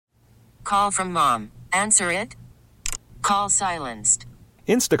Call from mom. Answer it. Call silenced.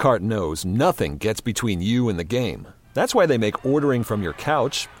 Instacart knows nothing gets between you and the game. That's why they make ordering from your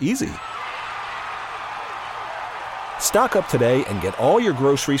couch easy. Stock up today and get all your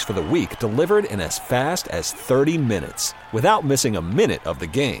groceries for the week delivered in as fast as 30 minutes without missing a minute of the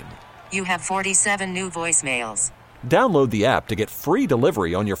game. You have 47 new voicemails. Download the app to get free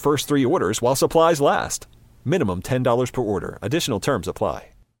delivery on your first 3 orders while supplies last. Minimum $10 per order. Additional terms apply.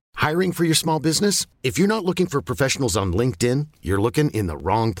 Hiring for your small business? If you're not looking for professionals on LinkedIn, you're looking in the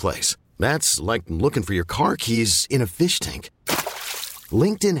wrong place. That's like looking for your car keys in a fish tank.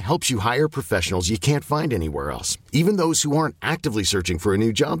 LinkedIn helps you hire professionals you can't find anywhere else, even those who aren't actively searching for a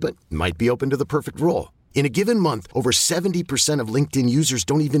new job but might be open to the perfect role. In a given month, over 70% of LinkedIn users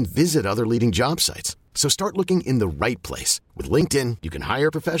don't even visit other leading job sites. So start looking in the right place. With LinkedIn, you can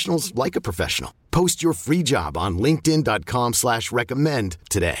hire professionals like a professional. Post your free job on linkedin.com/recommend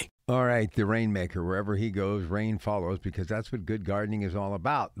today. All right, the Rainmaker, wherever he goes, rain follows, because that's what good gardening is all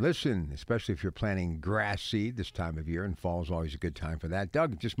about. Listen, especially if you're planting grass seed this time of year, and fall is always a good time for that.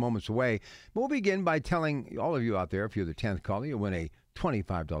 Doug, just moments away. We'll begin by telling all of you out there, if you're the 10th caller, you'll win a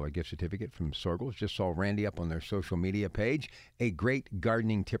 $25 gift certificate from Sorgles. Just saw Randy up on their social media page. A great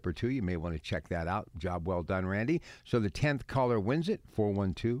gardening tip or two. You may want to check that out. Job well done, Randy. So the 10th caller wins it,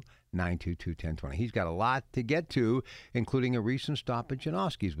 412-922-1020. He's got a lot to get to, including a recent stop at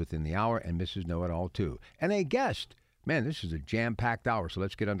Janoski's within the hour, and Mrs. Know-It-All, too. And a guest. Man, this is a jam-packed hour, so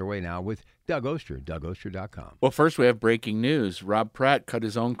let's get underway now with Doug Oster, DougOster.com. Well, first we have breaking news. Rob Pratt cut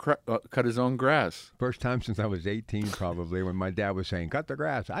his own grass. First time since I was 18, probably, when my dad was saying, cut the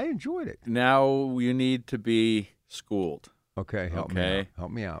grass. I enjoyed it. Now you need to be schooled. Okay, help me out.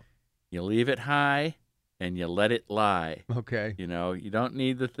 Help me out. You leave it high and you let it lie. Okay. You know, you don't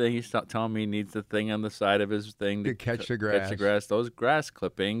need the thing. He's telling me he needs the thing on the side of his thing to catch the grass. Catch the grass. Those grass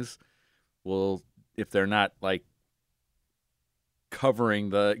clippings will, if they're not like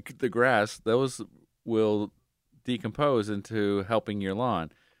covering the grass, those will decompose into helping your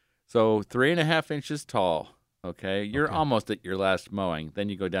lawn. So 3.5 inches tall. Okay, you're almost at your last mowing. Then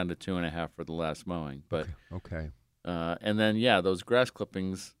you go down to 2.5 for the last mowing. But okay. And then those grass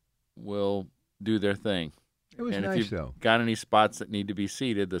clippings will do their thing. It was and nice, if you've though. got any spots that need to be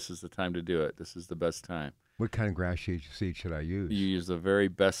seeded, this is the time to do it. This is the best time. What kind of grass seed should I use? You use the very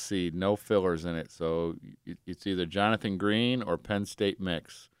best seed, no fillers in it. So it's either Jonathan Green or Penn State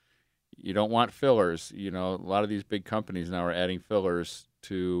Mix. You don't want fillers. You know, a lot of these big companies now are adding fillers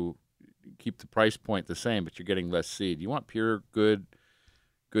to keep the price point the same, but you're getting less seed. You want pure, good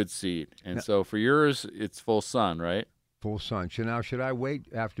seed. And so for yours, it's full sun, right? Full sun. So now, should I wait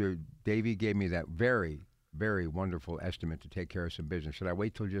after Davey gave me that very, very wonderful estimate to take care of some business? Should I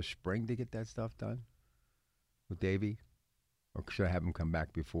wait till just spring to get that stuff done with Davey? Or should I have him come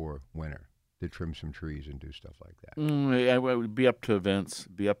back before winter to trim some trees and do stuff like that? It would be up to Vince,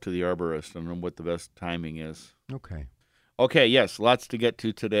 be up to the arborist on what the best timing is. Okay, yes, lots to get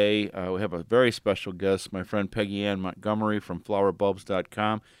to today. We have a very special guest, my friend Peggy Ann Montgomery from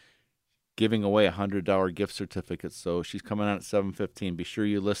flowerbulbs.com, giving away a $100 gift certificate. So she's coming on at 7:15. Be sure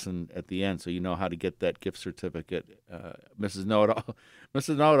you listen at the end so you know how to get that gift certificate. Mrs.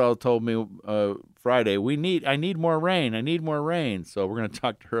 Know-It-All told me Friday, I need more rain. I need more rain. So we're going to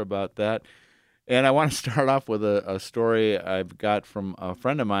talk to her about that. And I want to start off with a story I've got from a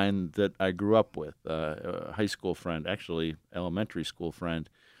friend of mine that I grew up with, a high school friend, actually elementary school friend.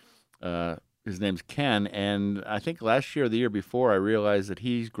 His name's Ken, and I think last year or the year before I realized that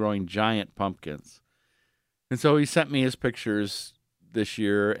he's growing giant pumpkins. And so he sent me his pictures this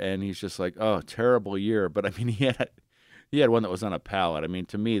year, and he's just like, oh, terrible year. But, I mean, he had one that was on a pallet. I mean,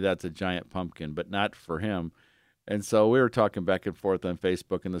 to me, that's a giant pumpkin, but not for him. And so we were talking back and forth on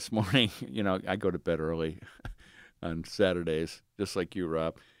Facebook, and this morning, you know, I go to bed early on Saturdays, just like you,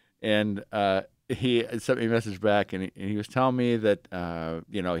 Rob. And he sent me a message back, and he was telling me that,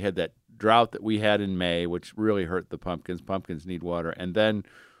 he had that drought that we had in May, which really hurt the pumpkins. Pumpkins need water. And then,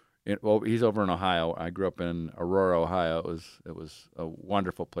 he's over in Ohio. I grew up in Aurora, Ohio. It was a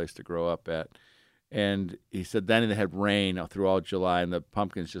wonderful place to grow up at. And he said then it had rain through all July, and the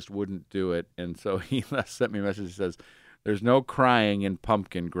pumpkins just wouldn't do it. And so he sent me a message. He says, there's no crying in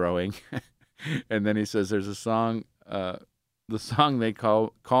pumpkin growing. And then he says there's a song, the song they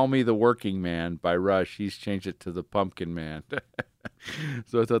call Me the Working Man by Rush. He's changed it to the Pumpkin Man.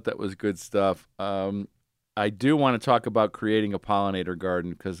 So I thought that was good stuff. I do want to talk about creating a pollinator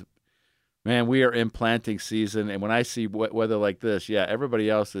garden because, man, we are in planting season. And when I see weather like this, everybody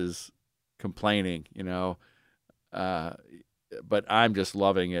else is complaining, but I'm just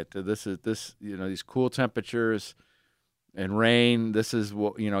loving it. These cool temperatures, And rain, this is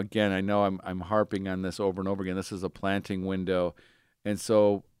what, again, I know I'm harping on this over and over again. This is a planting window. And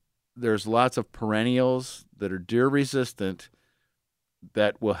so there's lots of perennials that are deer resistant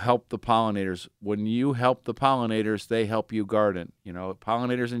that will help the pollinators. When you help the pollinators, they help you garden.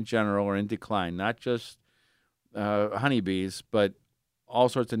 Pollinators in general are in decline, not just honeybees, but all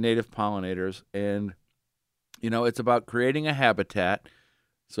sorts of native pollinators. And, it's about creating a habitat.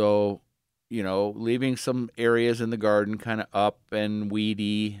 So, leaving some areas in the garden kind of up and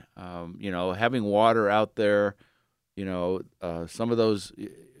weedy, having water out there, some of those,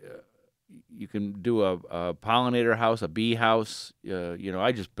 you can do a pollinator house, a bee house.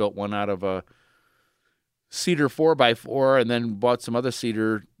 I just built one out of a cedar 4x4 and then bought some other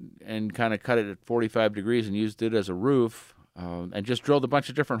cedar and kind of cut it at 45 degrees and used it as a roof and just drilled a bunch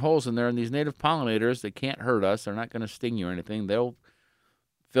of different holes in there. And these native pollinators, they can't hurt us. They're not going to sting you or anything. They'll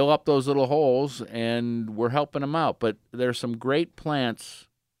fill up those little holes, and we're helping them out. But there's some great plants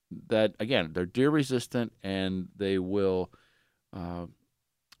that, again, they're deer resistant, and they will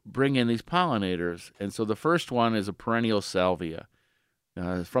bring in these pollinators. And so the first one is a perennial salvia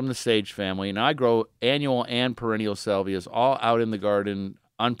from the sage family. Now, I grow annual and perennial salvias all out in the garden,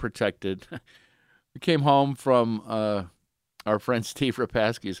 unprotected. We came home from our friend Steve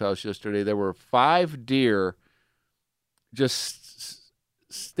Rapaski's house yesterday. There were 5 deer just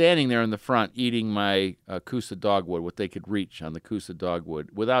standing there in the front eating my Coosa dogwood, what they could reach on the Coosa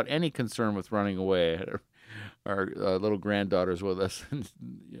dogwood, without any concern with running away. I had our little granddaughters with us, and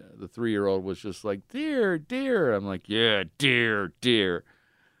the 3-year-old was just like, deer, deer. I'm like, yeah, deer, deer.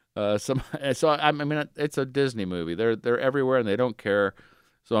 So I mean, it's a Disney movie. They're everywhere, and they don't care.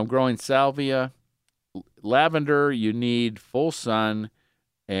 So I'm growing salvia. Lavender, you need full sun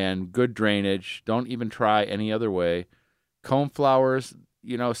and good drainage. Don't even try any other way. Coneflowers,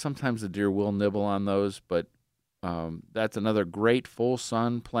 sometimes the deer will nibble on those, but that's another great full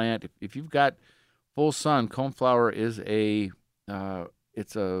sun plant. If you've got full sun, coneflower is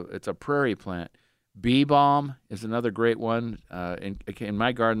it's a prairie plant. Bee balm is another great one. In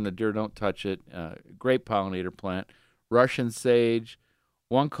my garden, the deer don't touch it. Great pollinator plant. Russian sage,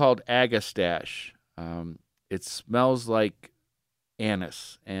 one called agastache. It smells like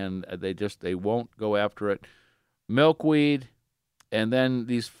anise, and they won't go after it. Milkweed, and then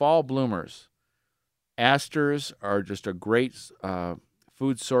these fall bloomers. Asters are just a great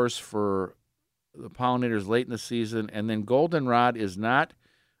food source for the pollinators late in the season. And then goldenrod is not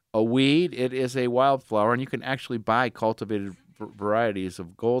a weed, it is a wildflower, and you can actually buy cultivated varieties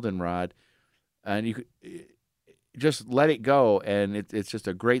of goldenrod, and you could just let it go, and it's just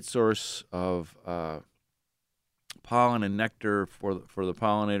a great source of pollen and nectar for the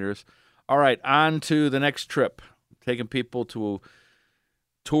pollinators. All right, on to the next trip. Taking people to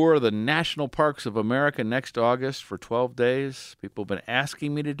tour the National Parks of America next August for 12 days. People have been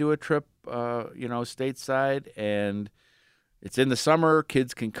asking me to do a trip, stateside, and it's in the summer.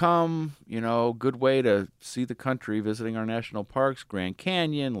 Kids can come, good way to see the country, visiting our national parks, Grand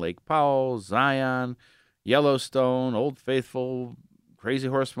Canyon, Lake Powell, Zion, Yellowstone, Old Faithful, Crazy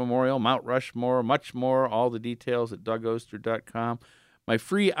Horse Memorial, Mount Rushmore, much more. All the details at DougOster.com. My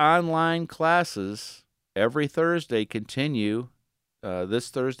free online classes every Thursday continue this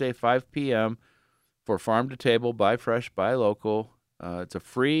Thursday, 5 p.m. for Farm to Table, Buy Fresh, Buy Local. It's a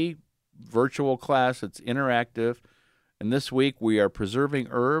free virtual class. It's interactive. And this week we are preserving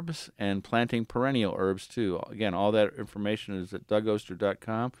herbs and planting perennial herbs too. Again, all that information is at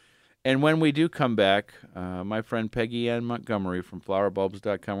DougOster.com. And when we do come back, my friend Peggy Ann Montgomery from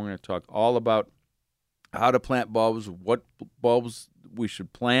FlowerBulbs.com, we're going to talk all about how to plant bulbs, what bulbs we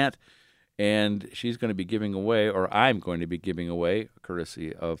should plant, and she's going to be giving away, or I'm going to be giving away,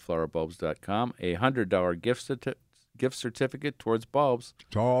 courtesy of FlowerBulbs.com, a $100 gift certificate towards bulbs.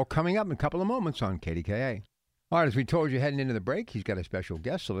 It's all coming up in a couple of moments on KDKA. All right, as we told you heading into the break, he's got a special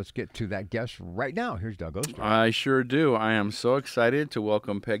guest, so let's get to that guest right now. Here's Doug Oster. I sure do. I am so excited to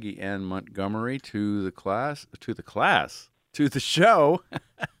welcome Peggy Ann Montgomery to the show.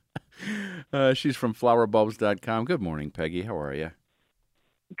 She's from FlowerBulbs.com. Good morning, Peggy. How are you?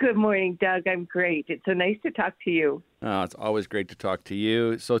 Good morning, Doug. I'm great. It's so nice to talk to you. Oh, it's always great to talk to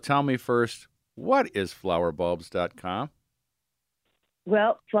you. So tell me first, what is FlowerBulbs.com?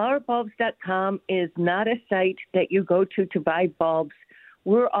 Well, FlowerBulbs.com is not a site that you go to buy bulbs.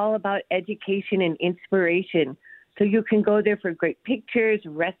 We're all about education and inspiration. So you can go there for great pictures,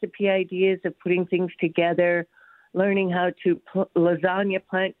 recipe ideas of putting things together, learning how to lasagna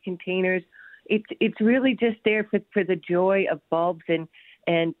plant containers. It's really just there for the joy of bulbs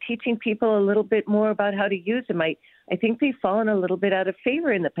and teaching people a little bit more about how to use them. I think they've fallen a little bit out of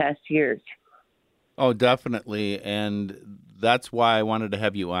favor in the past years. Oh, definitely. And that's why I wanted to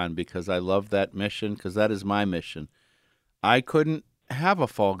have you on, because I love that mission, because that is my mission. I couldn't have a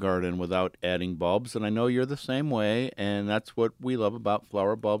fall garden without adding bulbs, and I know you're the same way, and that's what we love about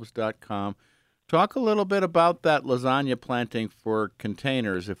flowerbulbs.com. Talk a little bit about that lasagna planting for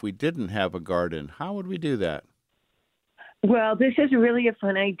containers. If we didn't have a garden, how would we do that? Well, this is really a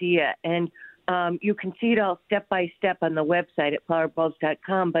fun idea, and you can see it all step by step on the website at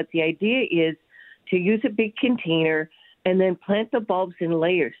flowerbulbs.com. But the idea is to use a big container and then plant the bulbs in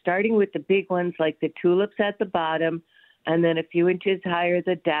layers, starting with the big ones like the tulips at the bottom, and then a few inches higher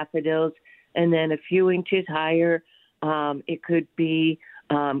the daffodils, and then a few inches higher it could be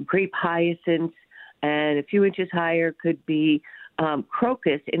grape hyacinths, and a few inches higher could be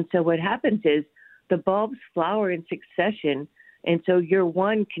crocus. And so what happens is the bulbs flower in succession, and so your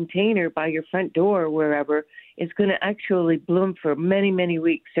one container by your front door or wherever is going to actually bloom for many, many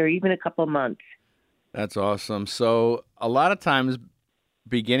weeks or even a couple months. That's awesome. So a lot of times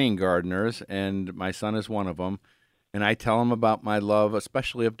beginning gardeners, and my son is one of them, and I tell him about my love,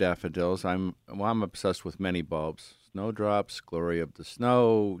 especially of daffodils. I'm obsessed with many bulbs: snowdrops, glory of the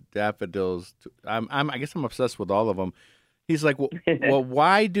snow, daffodils. I guess I'm obsessed with all of them. He's like, well,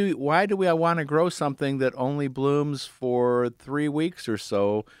 why do we want to grow something that only blooms for 3 weeks or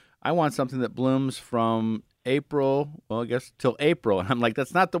so? I want something that blooms from April, well, I guess till April. And I'm like,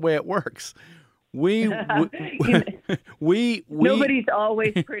 that's not the way it works. Nobody's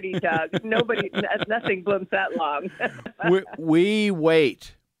always pretty, Doug. Nothing blooms that long. we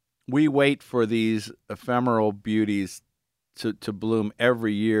wait for these ephemeral beauties to bloom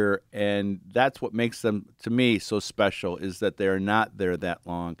every year, and that's what makes them, to me, so special, is that they're not there that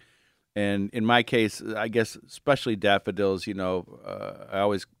long. And in my case, I guess especially daffodils, I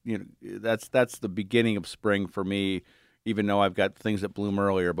always, that's the beginning of spring for me, even though I've got things that bloom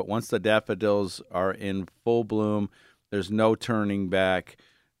earlier. But once the daffodils are in full bloom, there's no turning back.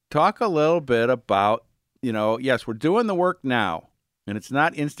 Talk a little bit about, yes, we're doing the work now, and it's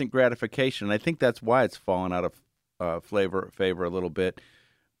not instant gratification. I think that's why it's fallen out of favor a little bit.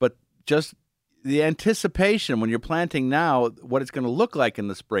 But just the anticipation when you're planting now, what it's going to look like in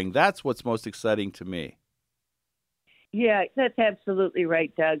the spring, that's what's most exciting to me. Yeah, that's absolutely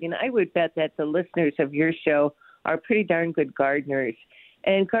right, Doug. And I would bet that the listeners of your show are pretty darn good gardeners.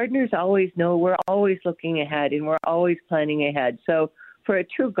 And gardeners always know we're always looking ahead and we're always planning ahead. So for a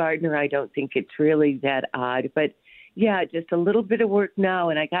true gardener, I don't think it's really that odd. But yeah, just a little bit of work now.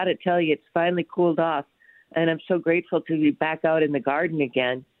 And I got to tell you, it's finally cooled off. And I'm so grateful to be back out in the garden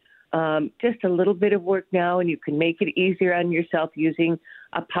again. Just a little bit of work now, and you can make it easier on yourself using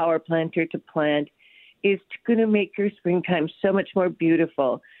a power planter to plant, is going to make your springtime so much more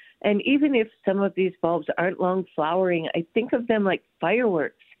beautiful. And even if some of these bulbs aren't long flowering, I think of them like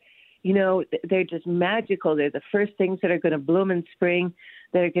fireworks. They're just magical. They're the first things that are going to bloom in spring,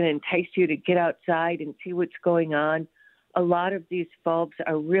 that are going to entice you to get outside and see what's going on. A lot of these bulbs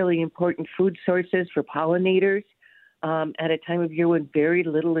are really important food sources for pollinators at a time of year when very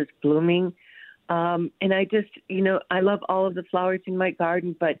little is blooming. And I just, I love all of the flowers in my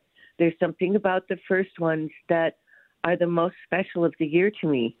garden, but there's something about the first ones that are the most special of the year to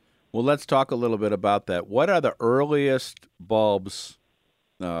me. Well, let's talk a little bit about that. What are the earliest bulbs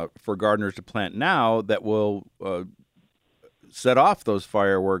for gardeners to plant now that will set off those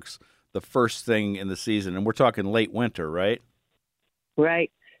fireworks the first thing in the season? And we're talking late winter, right? Right.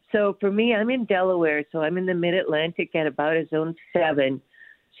 So for me, I'm in Delaware, so I'm in the mid-Atlantic at about a zone 7.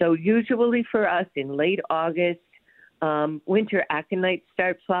 So usually for us in late August, winter aconites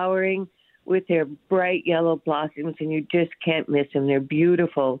start flowering with their bright yellow blossoms, and you just can't miss them. They're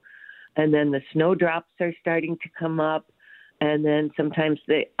beautiful. And then the snowdrops are starting to come up, and then sometimes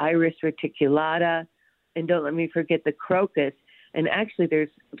the iris reticulata, and don't let me forget the crocus. And actually, there's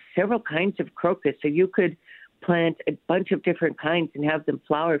several kinds of crocus, so you could plant a bunch of different kinds and have them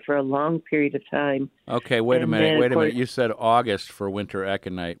flower for a long period of time. Okay, wait a minute. You said August for winter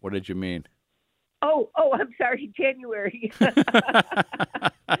aconite. What did you mean? Oh, I'm sorry, January.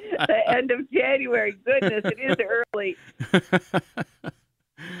 The end of January. Goodness, it is early.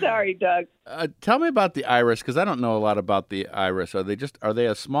 Sorry, Doug. Tell me about the iris, because I don't know a lot about the iris. Are they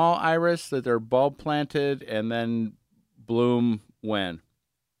a small iris that they're bulb planted and then bloom when?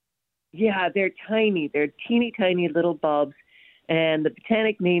 Yeah, they're tiny. They're teeny tiny little bulbs, and the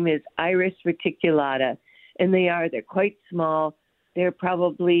botanic name is Iris reticulata, and they're quite small. They're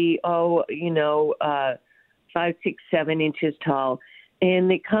probably 5, 6, 7 inches tall, and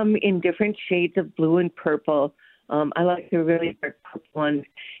they come in different shades of blue and purple. I like the really dark purple ones,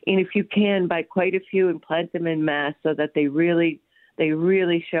 and if you can, buy quite a few and plant them in mass so that they really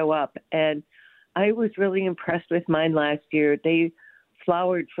show up. And I was really impressed with mine last year. They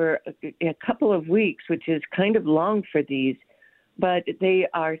flowered for a couple of weeks, which is kind of long for these, but they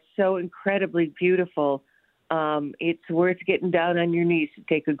are so incredibly beautiful. It's worth getting down on your knees to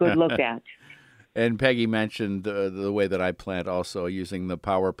take a good look at. And Peggy mentioned the way that I plant also using the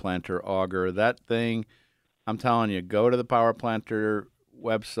Power Planter auger. That thing, I'm telling you, go to the Power Planter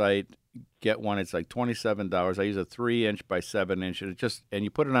website, get one. It's like $27. I use a 3-inch by 7-inch, and you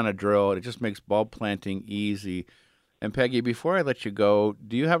put it on a drill, and it just makes bulb planting easy. And Peggy, before I let you go,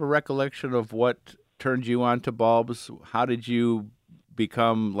 do you have a recollection of what turned you on to bulbs? How did you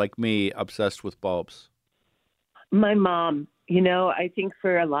become, like me, obsessed with bulbs? My mom. I think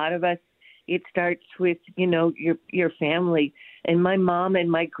for a lot of us, it starts with, your family. And my mom and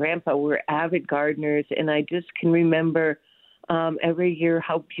my grandpa were avid gardeners, and I just can remember every year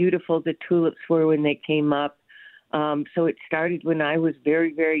how beautiful the tulips were when they came up. So it started when I was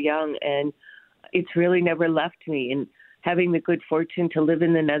very, very young, and it's really never left me. And having the good fortune to live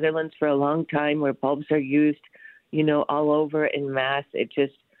in the Netherlands for a long time where bulbs are used, all over en masse, it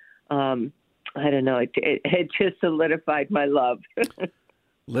just, I don't know, it just solidified my love.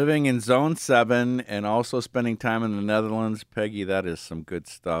 Living in Zone 7 and also spending time in the Netherlands, Peggy, that is some good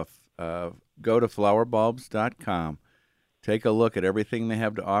stuff. Go to flowerbulbs.com. Take a look at everything they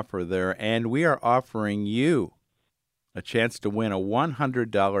have to offer there, and we are offering you a chance to win a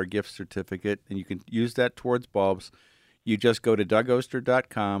 $100 gift certificate, and you can use that towards bulbs. You just go to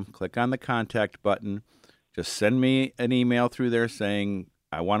DougOster.com, click on the contact button, just send me an email through there saying,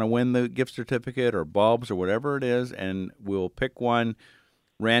 I want to win the gift certificate or bulbs or whatever it is, and we'll pick one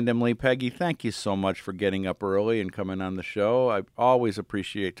randomly. Peggy, thank you so much for getting up early and coming on the show. I always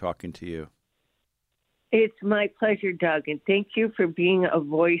appreciate talking to you. It's my pleasure, Doug, and thank you for being a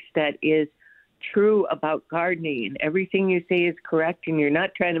voice that is true about gardening, and everything you say is correct, and you're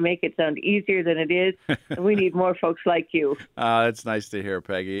not trying to make it sound easier than it is, and we need more folks like you. That's nice to hear,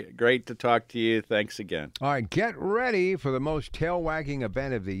 Peggy. Great to talk to you. Thanks again. All right, get ready for the most tail-wagging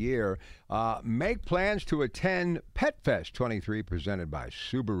event of the year. Make plans to attend Pet Fest 23 presented by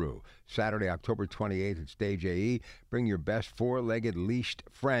Subaru. Saturday, October 28th at Stage AE. Bring your best four-legged leashed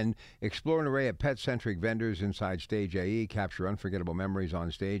friend. Explore an array of pet-centric vendors inside Stage AE. Capture unforgettable memories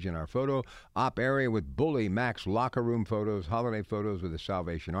on stage in our photo op area with Bully Max locker room photos, holiday photos with the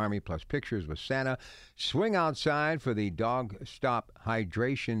Salvation Army, plus pictures with Santa. Swing outside for the Dog Stop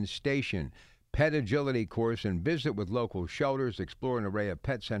Hydration Station pet agility course, and visit with local shelters. Explore an array of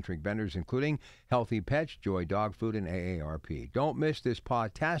pet-centric vendors, including Healthy Pets, Joy Dog Food, and AARP. Don't miss this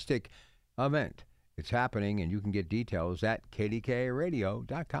fantastic event. It's happening, and you can get details at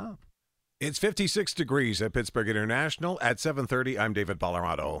kdkaradio.com. It's 56 degrees at Pittsburgh International. At 7:30, I'm David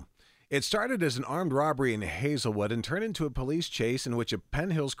Ballarado. It started as an armed robbery in Hazelwood and turned into a police chase in which a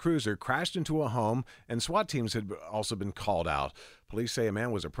Penn Hills cruiser crashed into a home, and SWAT teams had also been called out. Police say a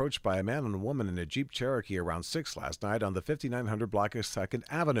man was approached by a man and a woman in a Jeep Cherokee around 6 last night on the 5900 block of 2nd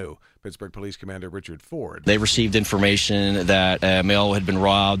Avenue. Pittsburgh Police Commander Richard Ford. They received information that a male had been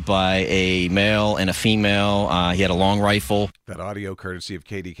robbed by a male and a female. He had a long rifle. That audio courtesy of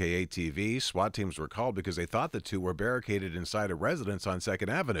KDKA TV. SWAT teams were called because they thought the two were barricaded inside a residence on 2nd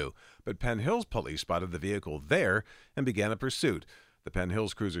Avenue. But Penn Hills police spotted the vehicle there and began a pursuit. The Penn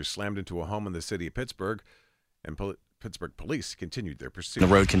Hills cruiser slammed into a home in the city of Pittsburgh, and Pittsburgh police continued their pursuit. The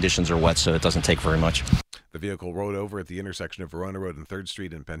road conditions are wet, so it doesn't take very much. The vehicle rode over at the intersection of Verona Road and 3rd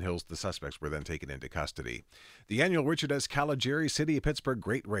Street in Penn Hills. The suspects were then taken into custody. The annual Richard S. Caligiuri City of Pittsburgh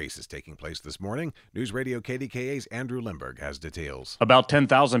Great Race is taking place this morning. News Radio KDKA's Andrew Lindberg has details. About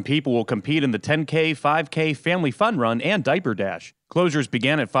 10,000 people will compete in the 10K, 5K, Family Fun Run, and Diaper Dash. Closures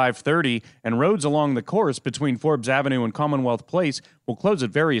began at 5:30, and roads along the course between Forbes Avenue and Commonwealth Place will close at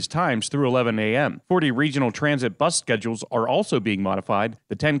various times through 11 a.m. 40 regional transit bus schedules are also being modified.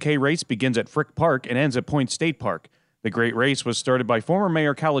 The 10K race begins at Frick Park and ends at Point State Park. The Great Race was started by former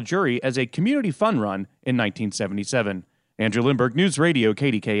Mayor Caligiuri as a community fun run in 1977. Andrew Lindberg, News Radio,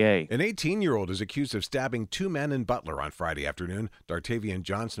 KDKA. An 18-year-old is accused of stabbing two men in Butler on Friday afternoon. Dartavian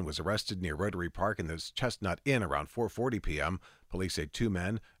Johnson was arrested near Rotary Park in the Chestnut Inn around 4:40 p.m. Police say two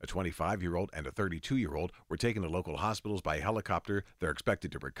men, a 25-year-old and a 32-year-old, were taken to local hospitals by helicopter. They're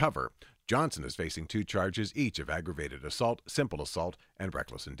expected to recover. Johnson is facing 2 charges, each of aggravated assault, simple assault, and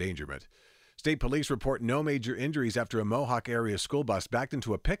reckless endangerment. State police report no major injuries after a Mohawk area school bus backed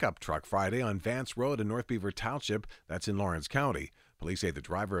into a pickup truck Friday on Vance Road in North Beaver Township. That's in Lawrence County. Police say the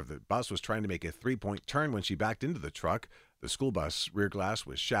driver of the bus was trying to make a 3-point turn when she backed into the truck. The school bus rear glass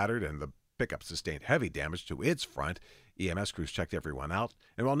was shattered and the pickup sustained heavy damage to its front. EMS crews checked everyone out,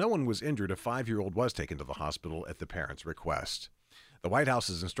 and while no one was injured, a 5-year-old was taken to the hospital at the parents' request. The White House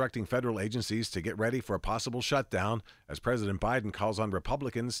is instructing federal agencies to get ready for a possible shutdown as President Biden calls on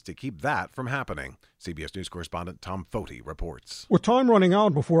Republicans to keep that from happening. CBS News correspondent Tom Foti reports. With time running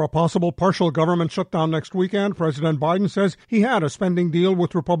out before a possible partial government shutdown next weekend, President Biden says he had a spending deal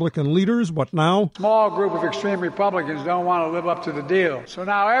with Republican leaders, but now... Small group of extreme Republicans don't want to live up to the deal. So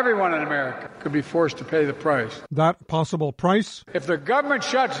now everyone in America could be forced to pay the price. That possible price? If the government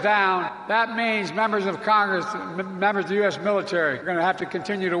shuts down, that means members of Congress, members of the U.S. military are going to have to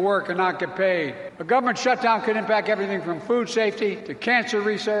continue to work and not get paid. A government shutdown could impact everything from food safety to cancer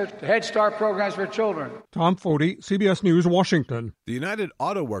research to Head Start programs for children. Tom Foti, CBS News, Washington. The United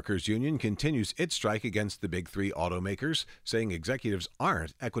Auto Workers Union continues its strike against the big three automakers, saying executives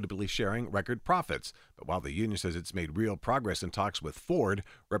aren't equitably sharing record profits. But while the union says it's made real progress in talks with Ford,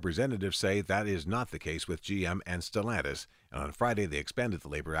 representatives say that is not the case with GM and Stellantis. And on Friday, they expanded the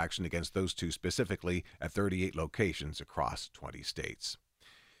labor action against those two specifically at 38 locations across 20 states.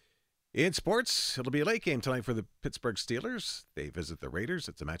 In sports, it'll be a late game tonight for the Pittsburgh Steelers. They visit the Raiders.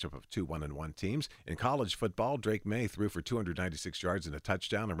 It's a matchup of two 1-1 teams. In college football, Drake May threw for 296 yards and a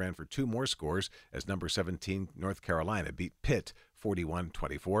touchdown and ran for two more scores as number 17 North Carolina beat Pitt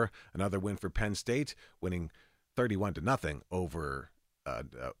 41-24. Another win for Penn State, winning 31-0 over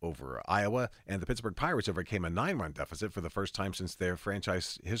Iowa, and the Pittsburgh Pirates overcame a 9-run deficit for the first time since their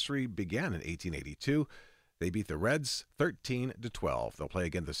franchise history began in 1882. They beat the Reds 13-12. They'll play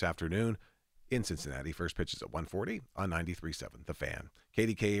again this afternoon in Cincinnati. First pitch is at 1:40 on 93.7 The Fan.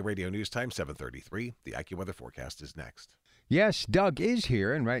 KDKA Radio News Time 7:33. The AccuWeather forecast is next. Yes, Doug is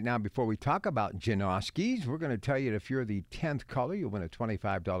here, and right now, before we talk about Janoski's, we're going to tell you that if you're the 10th caller, you'll win a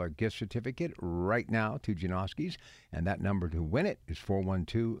 $25 gift certificate right now to Janoski's, and that number to win it is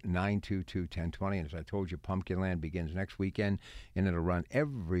 412-922-1020, and as I told you, Pumpkinland begins next weekend, and it'll run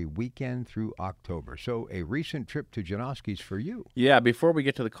every weekend through October. So a recent trip to Janoski's for you. Yeah, before we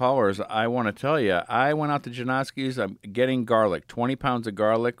get to the callers, I want to tell you, I went out to Janoski's. I'm getting garlic, 20 pounds of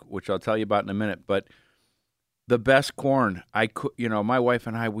garlic, which I'll tell you about in a minute, but the best corn. My wife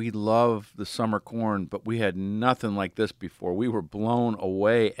and I, we love the summer corn, but we had nothing like this before. We were blown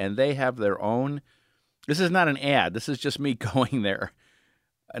away, and they have their own. This is not an ad. This is just me going there.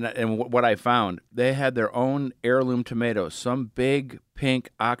 And what I found, they had their own heirloom tomatoes, some big pink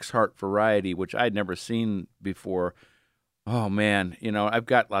Oxheart variety, which I'd never seen before. Oh, man, I've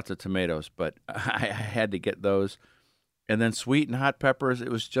got lots of tomatoes, but I had to get those. And then sweet and hot peppers, it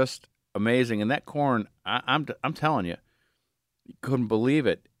was just amazing. And that corn, I'm telling you, couldn't believe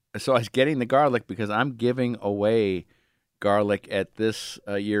it. So I was getting the garlic because I'm giving away garlic at this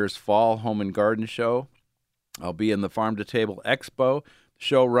year's Fall Home and Garden Show. I'll be in the Farm to Table Expo. The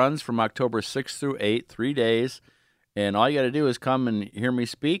show runs from October 6th through 8th, 3 days. And all you got to do is come and hear me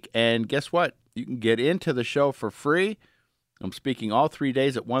speak. And guess what? You can get into the show for free. I'm speaking all 3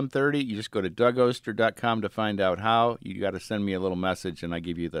 days at 1:30. You just go to DougOster.com to find out how. You got to send me a little message, and I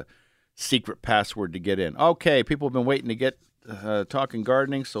give you the secret password to get in. Okay, people have been waiting to get talking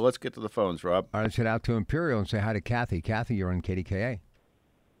gardening, so let's get to the phones, Rob. All right, let's head out to Imperial and say hi to Kathy. Kathy, you're on KDKA.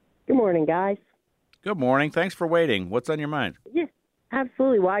 Good morning, guys. Good morning. Thanks for waiting. What's on your mind? Yes,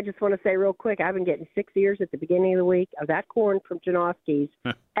 absolutely. Well, I just want to say real quick, I've been getting 6 ears at the beginning of the week of that corn from Janoski's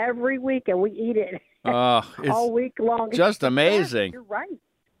every week, and we eat it all week long. Just amazing. You're right.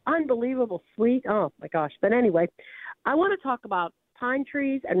 Unbelievable sweet. Oh, my gosh. But anyway, I want to talk about pine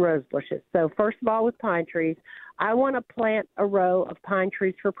trees and rose bushes. So first of all, with pine trees, I want to plant a row of pine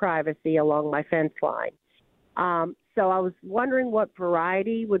trees for privacy along my fence line. So I was wondering what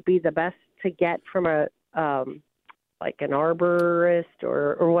variety would be the best to get from a like an arborist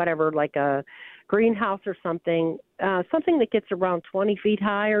or whatever, like a greenhouse or something that gets around 20 feet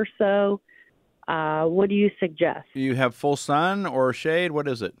high or so. What do you suggest? Do you have full sun or shade? What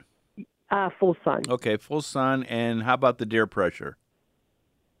is it? Full sun. Okay, full sun. And how about the deer pressure?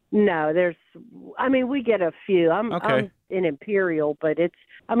 No, we get a few. I'm in Imperial, but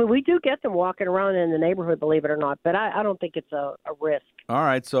we do get them walking around in the neighborhood, believe it or not, but I don't think it's a risk. All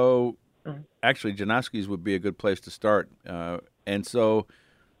right, so actually Janoski's would be a good place to start. And so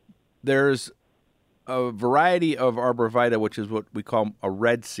there's a variety of arborvitae, which is what we call a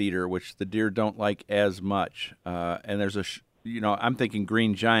red cedar, which the deer don't like as much. And there's I'm thinking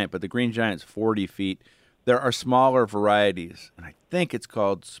green giant, but the green giant's 40 feet. There are smaller varieties, and I think it's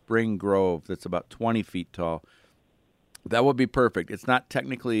called Spring Grove that's about 20 feet tall. That would be perfect. It's not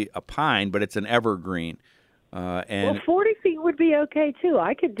technically a pine, but it's an evergreen. And 40 feet would be okay, too.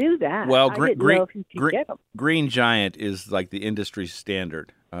 I could do that. Well, I didn't know if you could get them. Green giant is like the industry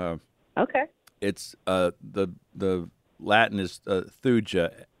standard. Okay. It's the Latin is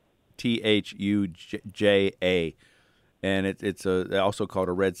thuja, Thuja, and it's also called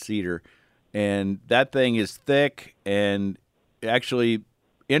a red cedar. And that thing is thick, and actually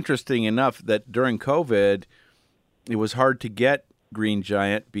interesting enough that during COVID, it was hard to get green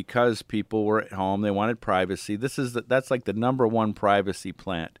giant because people were at home. They wanted privacy. That's like the number one privacy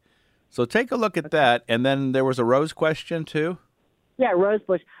plant. So take a look at that. And then there was a rose question too. Yeah,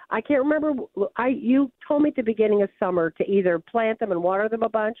 rosebush. I can't remember. You told me at the beginning of summer to either plant them and water them a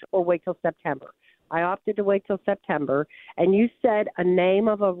bunch or wait till September. I opted to wait till September. And you said a name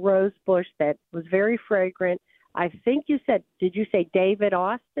of a rose bush that was very fragrant. I think you said, did you say David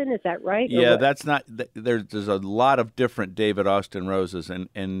Austin? Is that right? Yeah, that's not. There's a lot of different David Austin roses,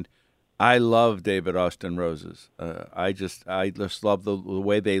 and I love David Austin roses. I just love the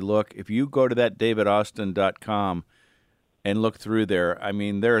way they look. If you go to that davidaustin.com and look through there, I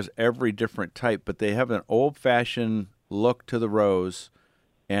mean, there's every different type, but they have an old-fashioned look to the rose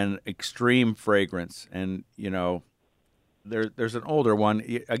and extreme fragrance. And, there's an older one.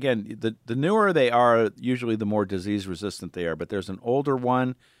 Again, the newer they are, usually the more disease-resistant they are. But there's an older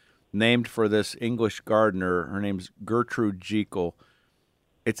one named for this English gardener. Her name's Gertrude Jekyll.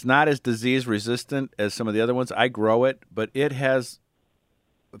 It's not as disease-resistant as some of the other ones. I grow it, but it has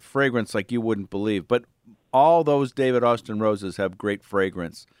fragrance like you wouldn't believe. But all those David Austin roses have great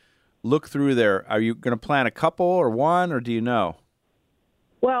fragrance. Look through there. Are you going to plant a couple or one, or do you know?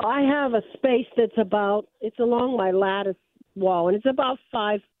 Well, I have a space it's along my lattice wall, and it's about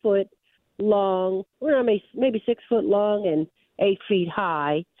 5 foot long, maybe 6 foot long and 8 feet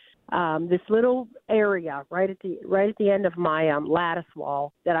high. This little area right at the end of my lattice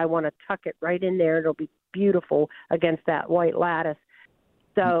wall that I want to tuck it right in there. It'll be beautiful against that white lattice.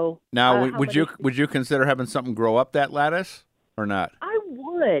 So now, would you consider having something grow up that lattice or not? I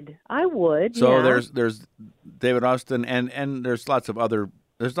would. So yeah. there's David Austin, and there's lots of other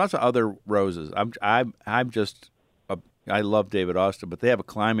roses. I love David Austin, but they have a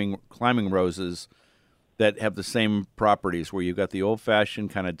climbing roses that have the same properties where you've got the old-fashioned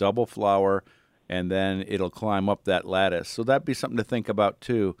kind of double flower, and then it'll climb up that lattice. So that'd be something to think about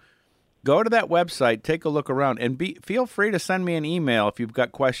too. Go to that website, take a look around, and feel free to send me an email if you've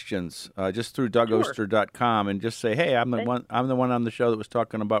got questions, just through DougOster.com, and just say, "Hey, I'm the one on the show that was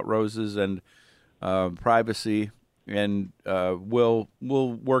talking about roses and privacy," and we'll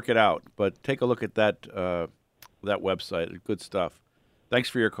work it out. But take a look at that website. Good stuff. Thanks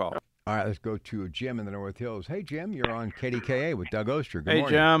for your call. All right, let's go to Jim in the North Hills. Hey, Jim, you're on KDKA with Doug Oster. Good morning.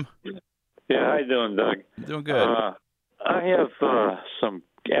 Hey, Jim. Yeah, how you doing, Doug? Doing good. I have some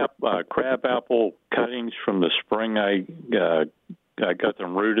crab apple cuttings from the spring. I got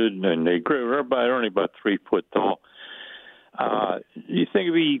them rooted, and they grew only about 3 foot tall. You think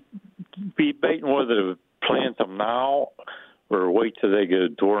it'd be debating whether to plant them now or wait till they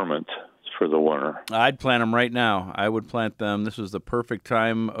get dormant for the winter? I'd plant them right now. I would plant them. This is the perfect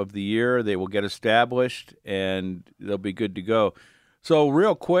time of the year. They will get established, and they'll be good to go. So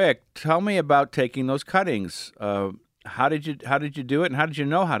real quick, tell me about taking those cuttings. How did you do it, and how did you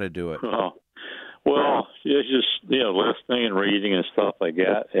know how to do it? Well, it's just listening and reading and stuff like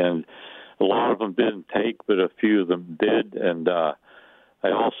that, and a lot of them didn't take, but a few of them did. And I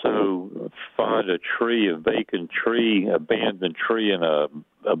also found a abandoned tree in a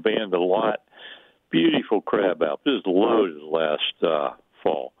abandoned lot. Beautiful crab apple. Just loaded last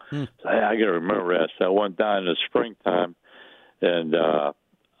fall. So I got to remember that. So I went down in the springtime, and I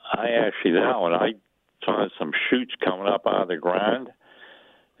found some shoots coming up out of the ground,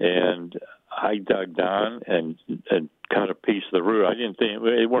 and I dug down and cut a piece of the root. I didn't think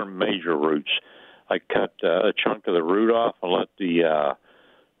they weren't major roots. I cut a chunk of the root off and let the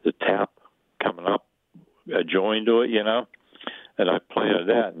tap coming up join to it, and I planted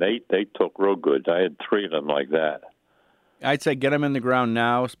that, and they took real good. I had 3 of them like that. I'd say get them in the ground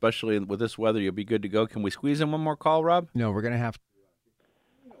now, especially with this weather. You'll be good to go. Can we squeeze in one more call, Rob? No, we're going to have to.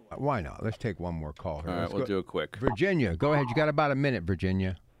 Why not? Let's take one more call here. All right, we'll do it quick. Virginia, go ahead. You got about a minute,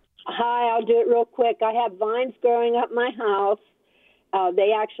 Virginia. Hi, I'll do it real quick. I have vines growing up my house.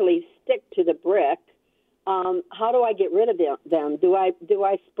 They actually stick to the brick. How do I get rid of them? Do I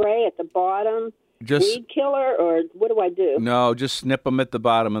spray at the bottom, weed killer, or what do I do? No, just snip them at the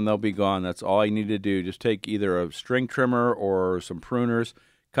bottom and they'll be gone. That's all you need to do. Just take either a string trimmer or some pruners,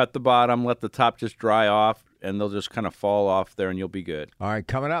 cut the bottom, let the top just dry off, and they'll just kind of fall off there, and you'll be good. All right,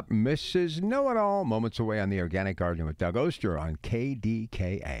 coming up, Mrs. Know-It-All, moments away on the Organic Gardening with Doug Oster on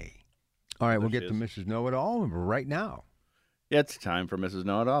KDKA. All right, we'll get to Mrs. Know-It-All right now. It's time for Mrs.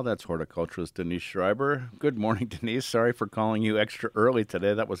 Know-It-All. That's horticulturist Denise Schreiber. Good morning, Denise. Sorry for calling you extra early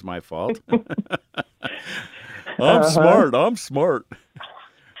today. That was my fault. I'm smart.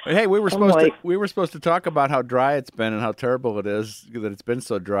 Hey, we were supposed to talk about how dry it's been and how terrible it is that it's been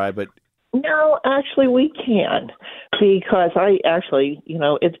so dry, but no, actually we can, because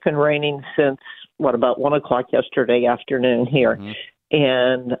it's been raining since about 1:00 yesterday afternoon here. Mm-hmm.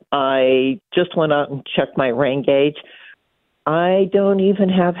 And I just went out and checked my rain gauge. I don't even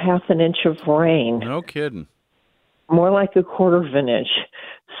have half an inch of rain. No kidding. More like a quarter of an inch.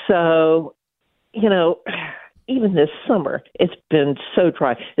 So, even this summer, it's been so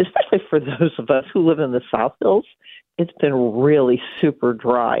dry, especially for those of us who live in the South Hills. It's been really super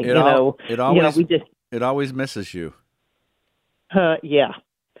dry. It always misses you. Yeah.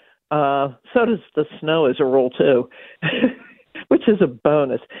 So does the snow as a rule, too, which is a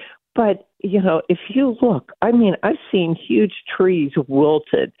bonus. But, if you look, I've seen huge trees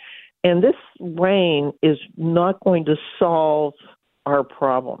wilted, and this rain is not going to solve our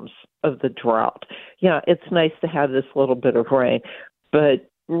problems of the drought. Yeah, it's nice to have this little bit of rain, but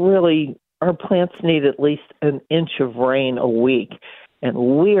really our plants need at least an inch of rain a week, and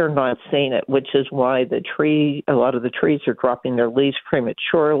we are not seeing it, which is why a lot of the trees are dropping their leaves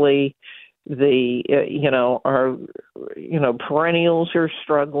prematurely. Our perennials are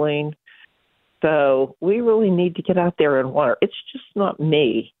struggling. So we really need to get out there and water. It's just not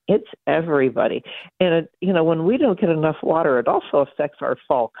me. It's everybody. And, when we don't get enough water, it also affects our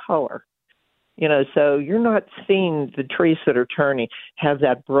fall color. So you're not seeing the trees that are turning have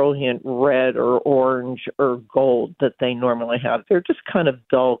that brilliant red or orange or gold that they normally have. They're just kind of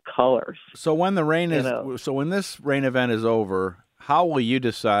dull colors. So when when this rain event is over, how will you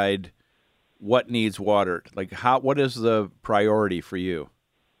decide what needs watered? What is the priority for you?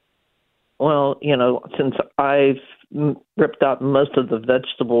 Well, since I've ripped out most of the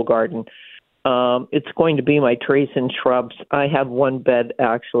vegetable garden, it's going to be my trees and shrubs. I have one bed,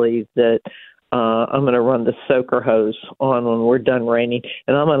 actually, that I'm going to run the soaker hose on when we're done raining,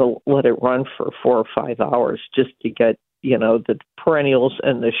 and I'm going to let it run for 4 or 5 hours just to get, the perennials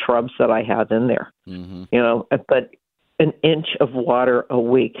and the shrubs that I have in there. Mm-hmm. But an inch of water a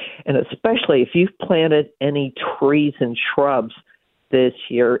week, and especially if you've planted any trees and shrubs this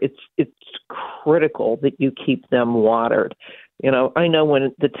year, it's critical that you keep them watered. I know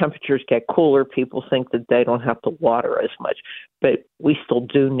when the temperatures get cooler, people think that they don't have to water as much, but we still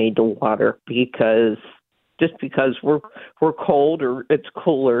do need to water, because just because we're cold or it's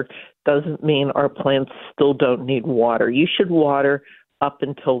cooler doesn't mean our plants still don't need water. You should water up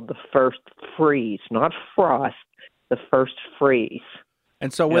until the first freeze, not frost, the first freeze.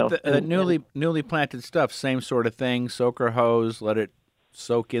 And so with the newly planted stuff, same sort of thing, soaker hose, let it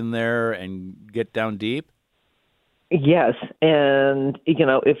soak in there and get down deep? Yes, and,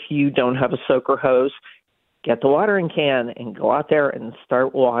 if you don't have a soaker hose, get the watering can and go out there and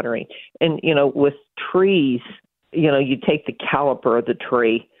start watering. And, with trees, you take the caliper of the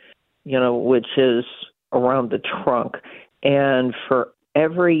tree, which is around the trunk, and for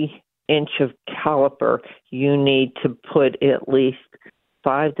every inch of caliper, you need to put at least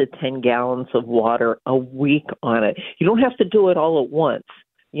 5 to 10 gallons of water a week on it. You don't have to do it all at once.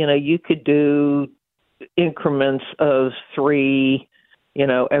 You could do increments of 3,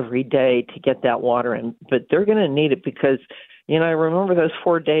 every day to get that water in. But they're going to need it because, I remember those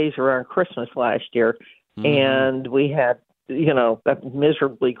 4 days around Christmas last year, and we had, that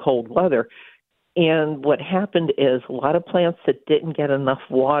miserably cold weather. And what happened is a lot of plants that didn't get enough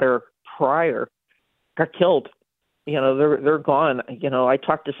water prior got killed. They're gone. I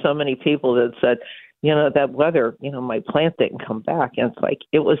talked to so many people that said, that weather, my plant didn't come back. And it's like,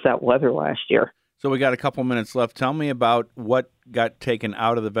 it was that weather last year. So we got a couple minutes left. Tell me about what got taken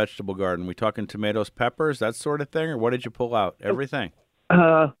out of the vegetable garden. We talking tomatoes, peppers, that sort of thing, or what did you pull out? Everything?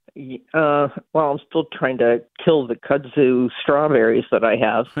 Well, I'm still trying to kill the kudzu strawberries that I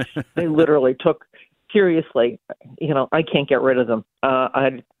have. They literally took, seriously, I can't get rid of them.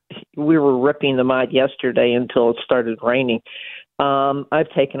 We were ripping them out yesterday until it started raining. I've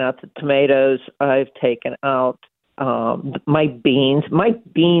taken out the tomatoes. I've taken out my beans. My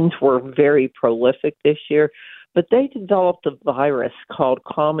beans were very prolific this year, but they developed a virus called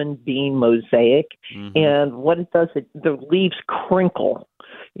common bean mosaic. Mm-hmm. And what it does, the leaves crinkle,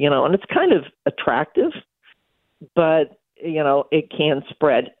 and it's kind of attractive, but, it can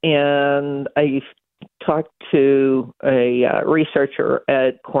spread. And I talked to a researcher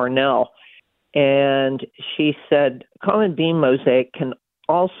at Cornell, and she said common bean mosaic can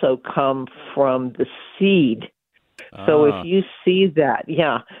also come from the seed. So if you see that,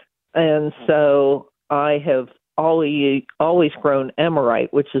 and so I have always grown emerite,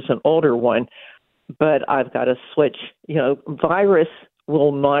 which is an older one, but I've got to switch. Virus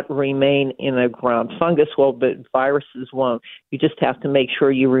will not remain in the ground. Fungus will, but viruses won't. You just have to make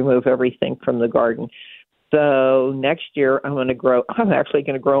sure you remove everything from the garden. So next year I'm actually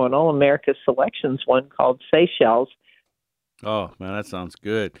going to grow an All America Selections one called Seychelles. Oh, man, that sounds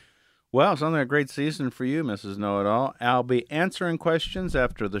good. Well, sounds like a great season for you, Mrs. Know-It-All. I'll be answering questions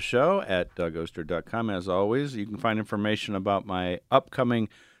after the show at DougOster.com. As always, you can find information about my upcoming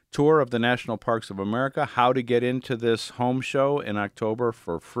tour of the National Parks of America, how to get into this home show in October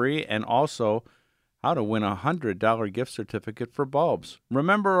for free, and also how to win a $100 gift certificate for bulbs.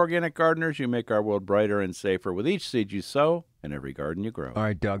 Remember, organic gardeners, you make our world brighter and safer with each seed you sow and every garden you grow. All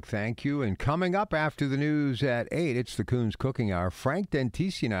right, Doug, thank you. And coming up after the news at 8, it's the Coons Cooking Hour. Frank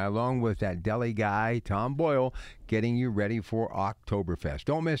Dentisi and I, along with that deli guy, Tom Boyle, getting you ready for Oktoberfest.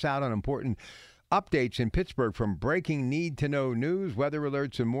 Don't miss out on important updates in Pittsburgh from breaking need-to-know news, weather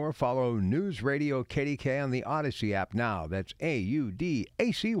alerts, and more. Follow News Radio KDK on the Odyssey app now. That's AUDACY.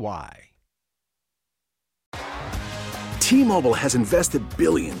 T-Mobile has invested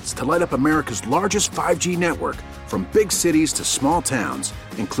billions to light up America's largest 5G network, from big cities to small towns,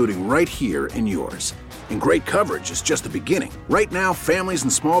 including right here in yours. And great coverage is just the beginning. Right now, families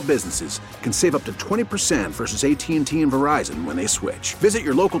and small businesses can save up to 20% versus AT&T and Verizon when they switch. Visit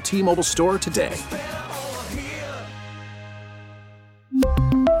your local T-Mobile store today.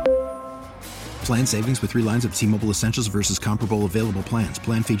 Plan savings with 3 lines of T-Mobile Essentials versus comparable available plans.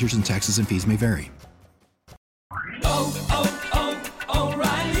 Plan features and taxes and fees may vary.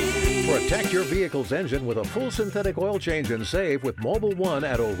 Protect your vehicle's engine with a full synthetic oil change and save with Mobil 1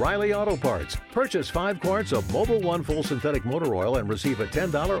 at O'Reilly Auto Parts. Purchase 5 quarts of Mobil 1 full synthetic motor oil and receive a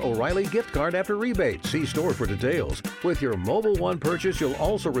 $10 O'Reilly gift card after rebate. See store for details. With your Mobil 1 purchase, you'll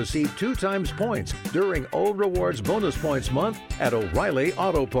also receive 2 times points during O Rewards Bonus Points Month at O'Reilly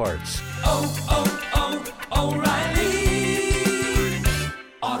Auto Parts. O'Reilly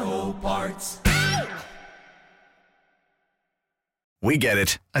Auto Parts. We get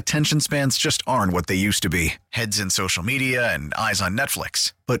it. Attention spans just aren't what they used to be. Heads in social media and eyes on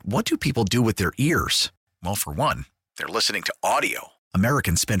Netflix. But what do people do with their ears? Well, for one, they're listening to audio.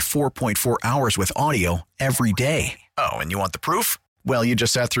 Americans spend 4.4 hours with audio every day. Oh, and you want the proof? Well, you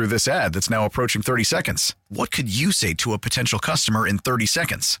just sat through this ad that's now approaching 30 seconds. What could you say to a potential customer in 30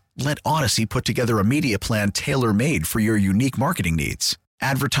 seconds? Let Odyssey put together a media plan tailor-made for your unique marketing needs.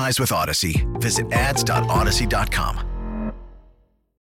 Advertise with Odyssey. Visit ads.odyssey.com.